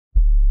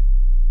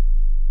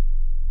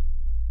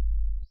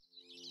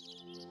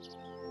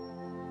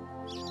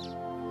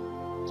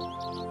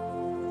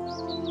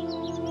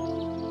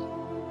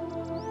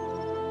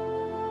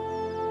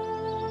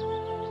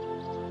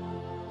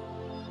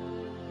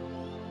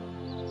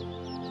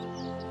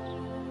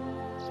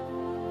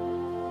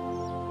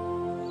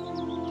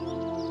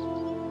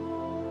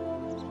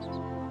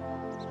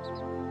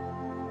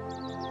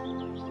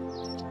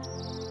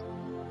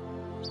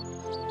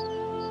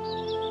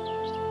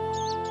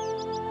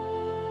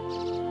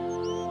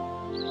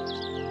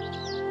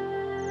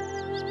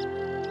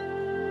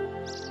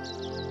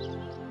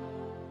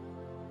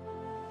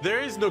There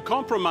is no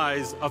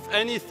compromise of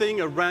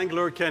anything a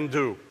Wrangler can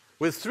do.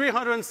 With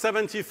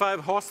 375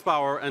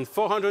 horsepower and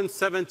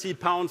 470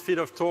 pound-feet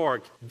of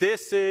torque,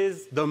 this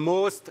is the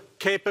most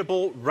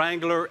capable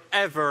Wrangler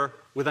ever,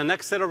 with an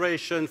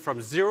acceleration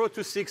from 0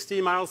 to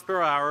 60 miles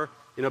per hour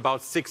in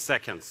about 6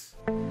 seconds.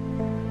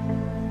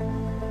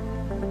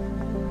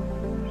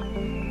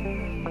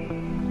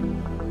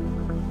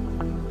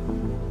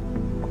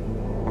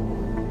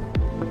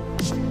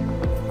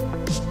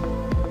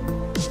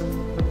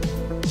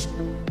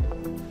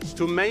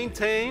 To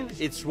maintain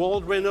its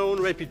world-renowned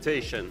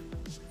reputation,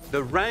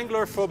 the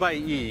WRANGLER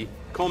 4xE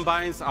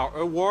combines our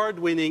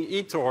award-winning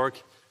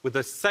e-torque with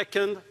a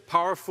second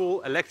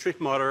powerful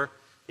electric motor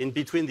in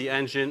between the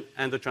engine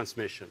and the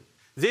transmission.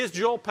 This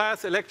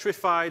dual-path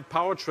electrified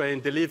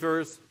powertrain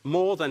delivers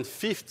more than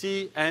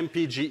 50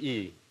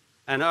 mpge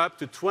and up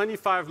to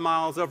 25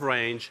 miles of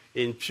range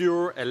in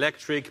pure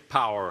electric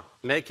power,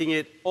 making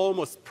it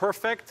almost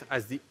perfect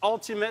as the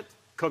ultimate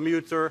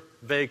commuter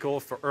vehicle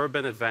for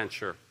urban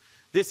adventure.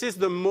 This is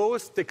the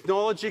most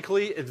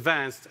technologically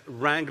advanced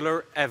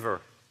Wrangler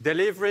ever,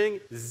 delivering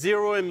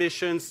zero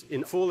emissions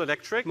in full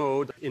electric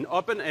mode, in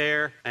open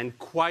air and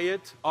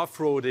quiet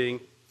off-roading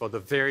for the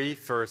very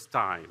first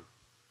time.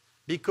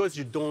 Because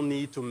you don't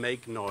need to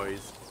make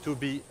noise to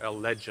be a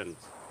legend.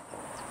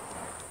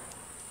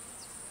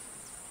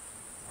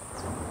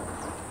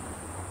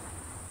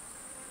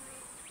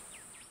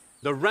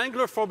 The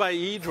WRANGLER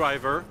 4xE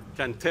driver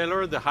can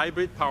tailor the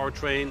hybrid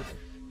powertrain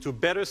to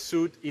better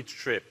suit each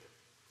trip,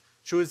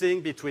 choosing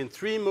between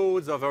 3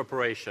 modes of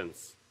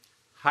operations.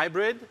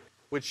 Hybrid,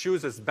 which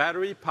uses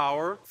battery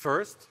power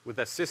first with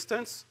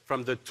assistance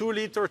from the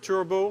 2-liter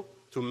turbo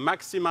to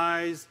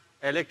maximize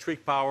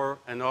electric power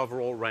and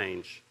overall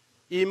range.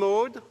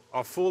 E-mode,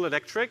 or full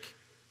electric,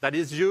 that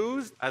is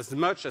used as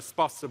much as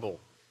possible.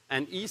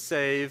 And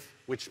E-Save,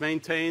 which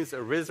maintains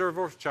a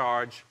reservoir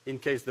charge in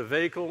case the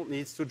vehicle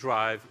needs to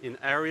drive in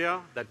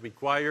areas that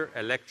require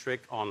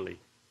electric only.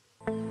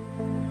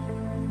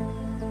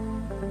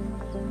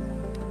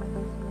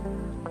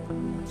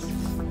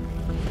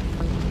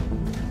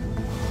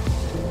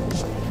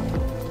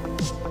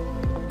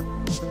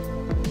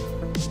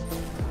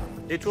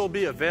 It will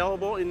be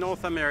available in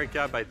North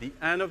America by the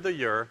end of the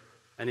year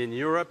and in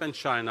Europe and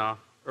China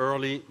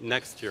early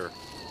next year.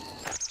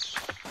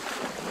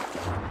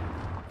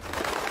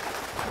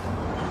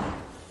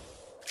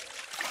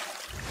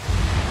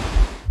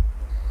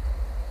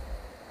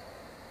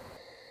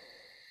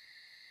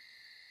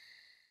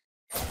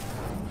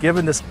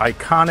 Given this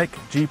iconic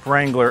Jeep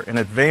Wrangler an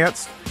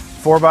advanced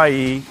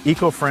 4xE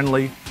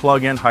eco-friendly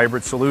plug-in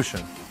hybrid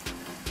solution.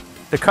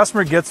 The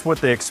customer gets what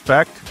they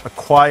expect: a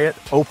quiet,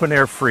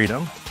 open-air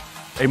freedom,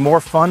 a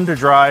more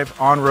fun-to-drive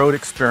on-road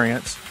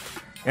experience,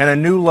 and a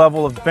new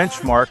level of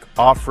benchmark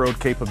off-road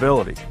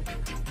capability.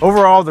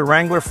 Overall, the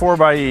Wrangler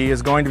 4xE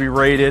is going to be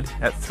rated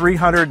at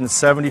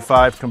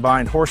 375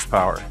 combined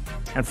horsepower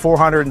and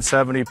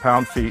 470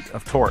 pound-feet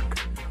of torque.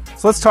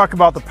 So let's talk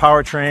about the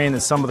powertrain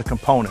and some of the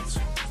components.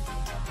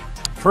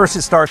 First,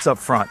 it starts up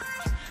front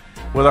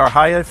with our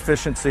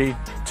high-efficiency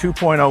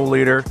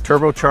 2.0-liter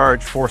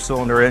turbocharged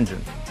 4-cylinder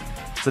engine.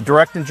 It's a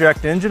direct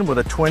inject engine with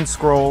a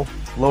twin-scroll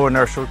low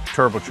inertial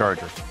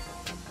turbocharger.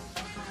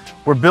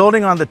 We're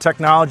building on the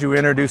technology we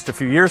introduced a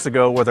few years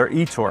ago with our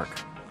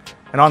e-torque.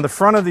 And on the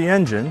front of the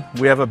engine,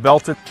 we have a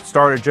belted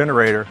starter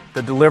generator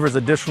that delivers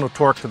additional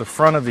torque to the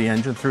front of the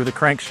engine through the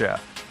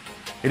crankshaft.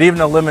 It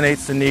even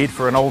eliminates the need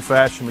for an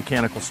old-fashioned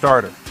mechanical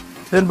starter.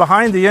 Then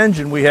behind the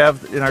engine we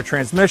have, in our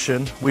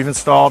transmission, we've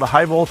installed a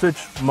high-voltage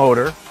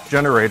motor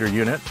generator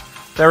unit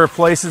that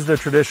replaces the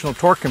traditional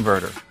torque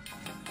converter.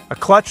 A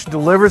clutch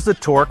delivers the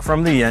torque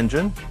from the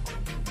engine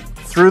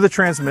through the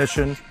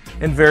transmission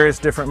in various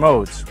different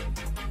modes.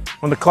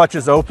 When the clutch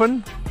is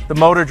open, the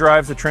motor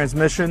drives the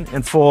transmission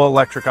in full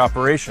electric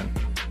operation.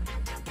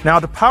 Now,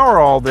 to power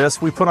all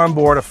this, we put on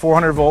board a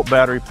 400-volt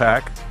battery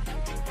pack,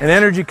 and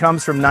energy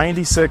comes from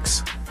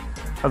 96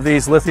 of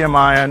these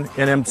lithium-ion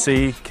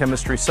NMC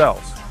chemistry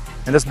cells.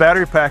 And this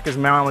battery pack is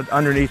mounted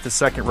underneath the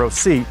second row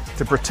seat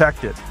to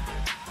protect it,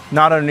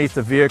 not underneath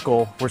the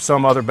vehicle where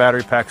some other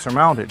battery packs are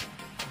mounted.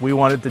 We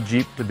wanted the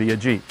Jeep to be a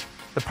Jeep.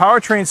 The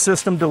powertrain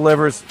system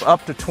delivers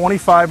up to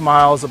 25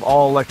 miles of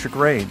all-electric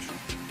range.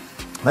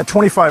 That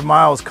 25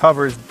 miles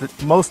covers the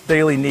most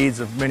daily needs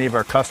of many of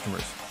our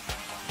customers.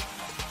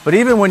 But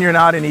even when you're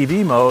not in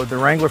EV mode, the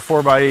Wrangler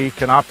 4xE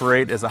can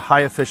operate as a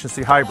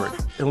high-efficiency hybrid,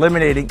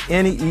 eliminating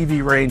any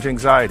EV range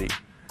anxiety.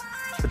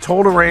 The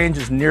total range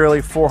is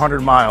nearly 400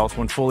 miles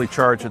when fully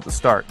charged at the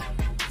start.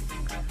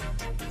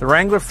 The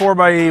Wrangler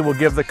 4xE will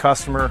give the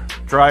customer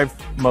drive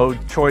mode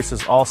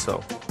choices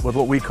also, with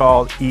what we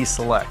call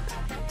E-Select.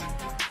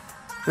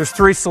 There's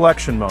 3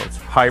 selection modes: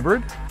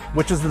 hybrid,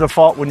 which is the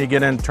default when you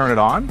get in and turn it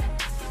on,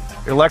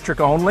 electric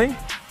only,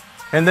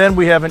 and then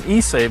we have an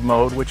E-Save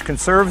mode, which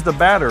conserves the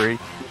battery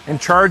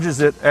and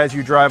charges it as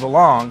you drive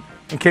along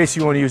in case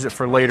you want to use it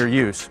for later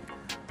use.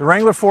 The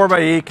Wrangler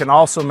 4xE can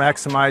also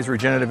maximize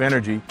regenerative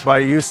energy by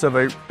use of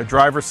a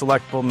driver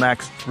selectable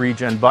max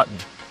regen button.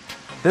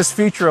 This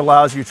feature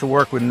allows you to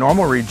work with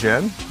normal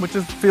regen, which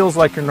feels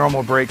like your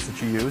normal brakes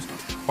that you use,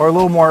 or a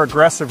little more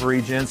aggressive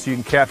regen so you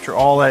can capture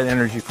all that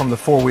energy from the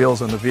four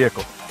wheels on the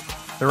vehicle.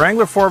 The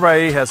Wrangler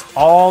 4xE has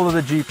all of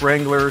the Jeep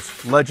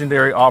Wrangler's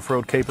legendary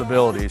off-road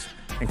capabilities,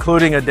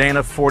 including a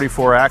Dana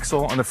 44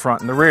 axle on the front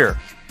and the rear.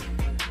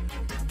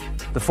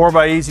 The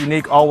 4xE's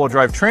unique all-wheel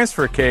drive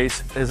transfer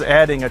case is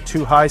adding a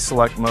 2-high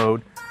select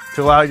mode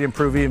to allow you to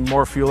improve even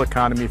more fuel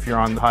economy if you're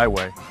on the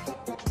highway.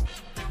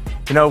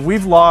 You know,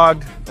 we've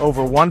logged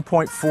over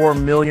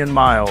 1.4 million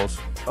miles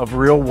of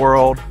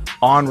real-world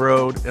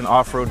on-road and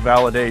off-road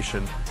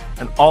validation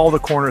in all the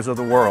corners of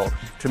the world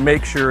to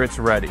make sure it's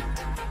ready.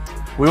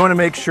 We want to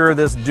make sure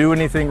this Do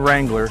Anything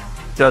Wrangler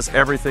does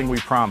everything we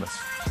promise.